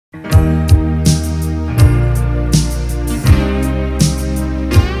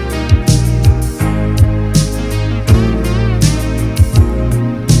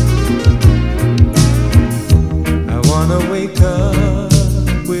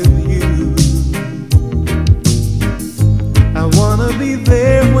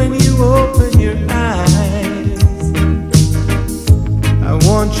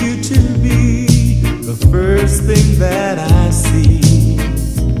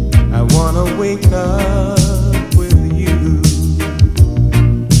wake up with you.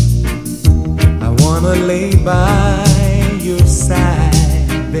 I wanna lay by your side,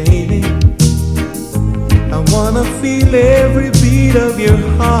 baby. I wanna feel every beat of your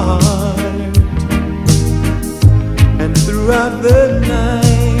heart. And throughout the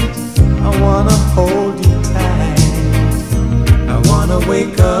night, I wanna hold you tight. I wanna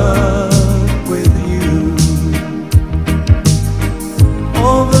wake up with you.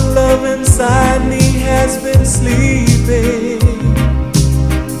 All the love inside me has been sleeping,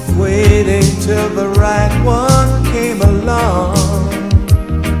 waiting till the right one came along.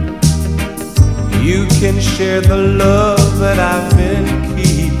 You can share the love that I've been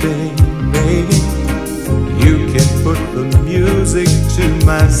keeping, baby. You can put the music to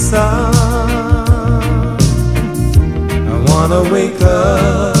my song. I wanna wake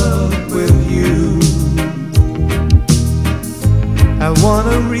up with you. I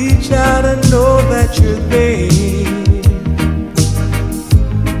wanna reach out and know that you're there.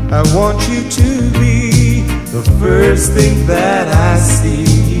 I want you to be the first thing that I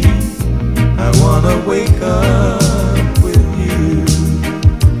see. I wanna wake up with you.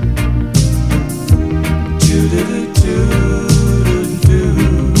 Do-do-do-do-do-do.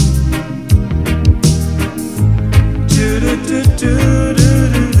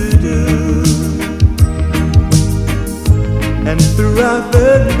 Do-do-do-do-do-do-do. And throughout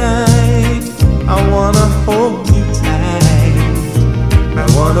the night, I wanna hold you tight. I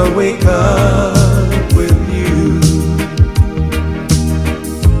wanna wake up with you.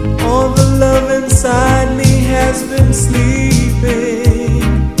 All the love inside me has been sleeping,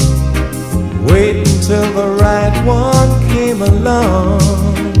 waiting till the right one came along.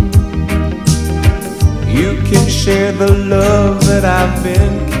 You can share the love that I've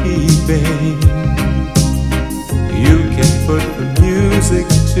been keeping. You can put the music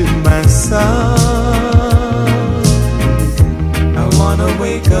to my song. I wanna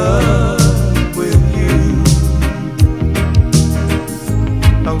wake up with you.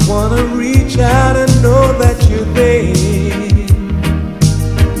 I wanna reach out and know that you're there.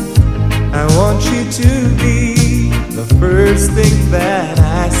 I want you to be the first thing that I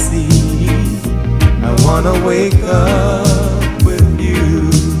see. I wanna wake up with you.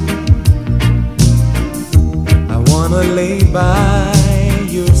 I wanna lay by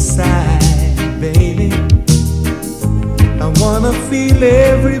your side, baby. I wanna feel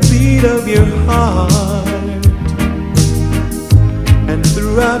every beat of your heart. And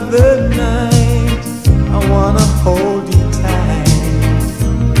throughout the night, I wanna hold you tight.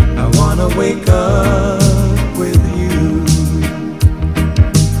 I wanna wake up with you.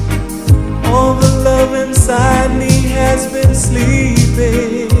 All the love inside me has been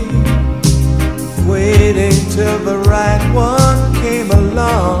sleeping, waiting till the right one came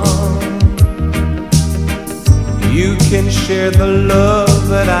along. You can share the love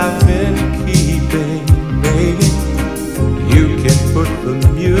that I've been keeping, baby. You can put the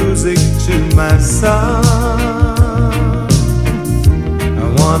music to my song. I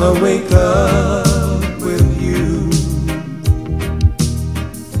wanna wake up